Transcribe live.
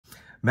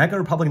MAGA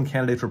Republican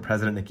candidate for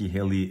president Nikki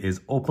Haley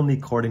is openly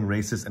courting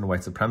racists and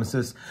white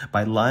supremacists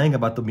by lying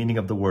about the meaning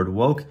of the word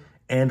woke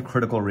and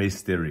critical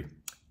race theory.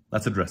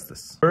 Let's address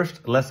this.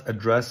 First, let's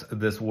address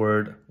this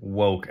word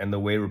woke and the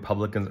way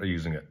Republicans are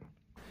using it.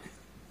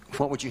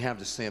 What would you have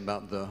to say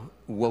about the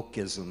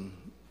wokeism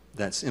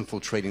that's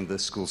infiltrating the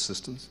school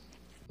systems?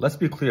 Let's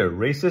be clear,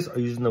 racists are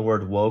using the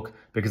word woke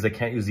because they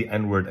can't use the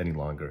N-word any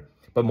longer.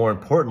 But more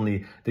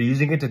importantly, they're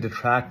using it to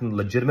detract from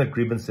legitimate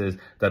grievances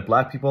that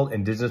Black people,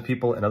 Indigenous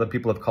people, and other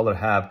people of color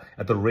have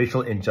at the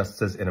racial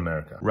injustices in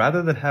America.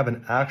 Rather than have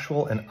an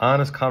actual and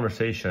honest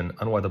conversation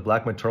on why the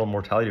Black maternal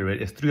mortality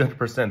rate is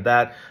 300%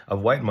 that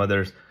of white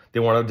mothers, they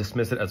want to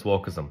dismiss it as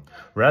wokeism.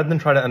 Rather than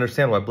try to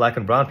understand why Black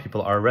and brown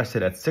people are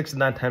arrested at 6 to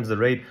 9 times the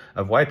rate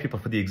of white people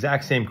for the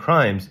exact same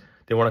crimes,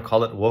 they want to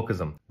call it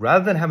wokeism.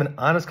 Rather than have an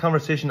honest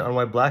conversation on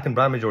why Black and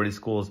brown majority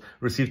schools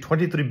receive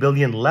 $23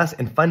 billion less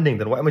in funding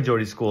than white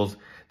majority schools,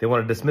 they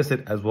want to dismiss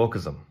it as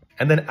wokeism.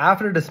 And then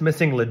after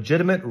dismissing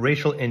legitimate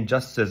racial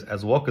injustices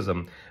as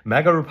wokeism,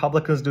 MAGA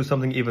Republicans do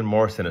something even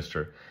more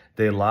sinister.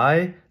 They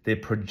lie, they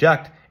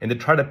project, and they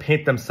try to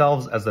paint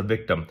themselves as the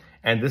victim.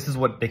 And this is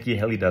what Nikki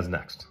Haley does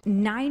next.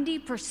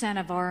 90%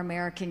 of our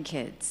American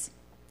kids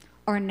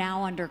are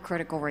now under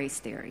critical race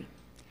theory.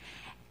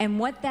 And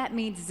what that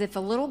means is if a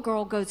little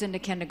girl goes into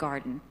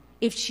kindergarten,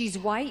 if she's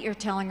white, you're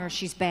telling her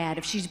she's bad.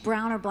 If she's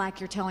brown or Black,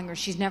 you're telling her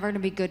she's never going to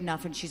be good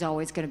enough and she's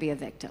always going to be a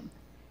victim.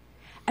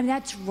 And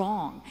that's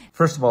wrong.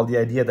 First of all, the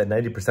idea that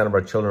 90% of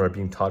our children are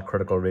being taught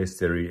critical race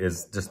theory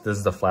is just, this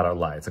is a flat out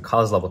lie. It's a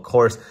college level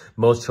course.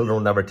 Most children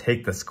will never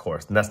take this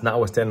course. And that's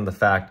notwithstanding the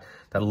fact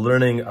that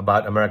learning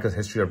about America's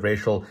history of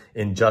racial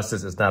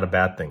injustice is not a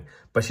bad thing.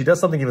 But she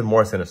does something even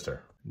more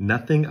sinister.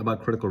 Nothing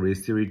about critical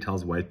race theory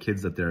tells white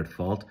kids that they're at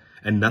fault,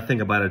 and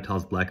nothing about it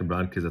tells Black and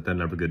brown kids that they're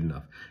never good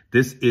enough.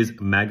 This is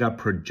MAGA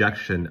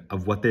projection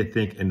of what they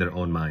think in their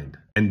own mind.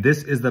 And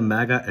this is the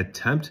MAGA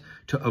attempt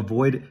to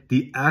avoid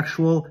the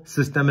actual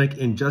systemic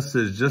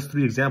injustices, just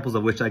 3 examples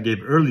of which I gave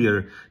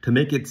earlier, to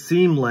make it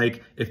seem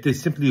like if they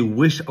simply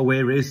wish away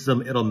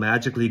racism, it'll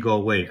magically go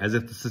away, as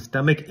if the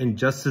systemic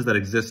injustices that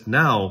exist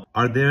now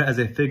are there as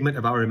a figment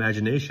of our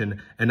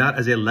imagination and not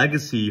as a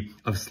legacy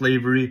of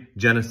slavery,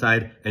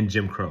 genocide, and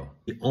Jim Crow.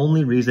 The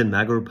only reason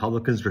MAGA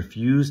Republicans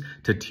refuse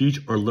to teach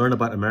or learn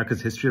about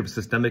America's history of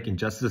systemic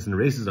injustice and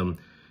racism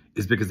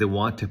is because they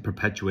want to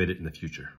perpetuate it in the future.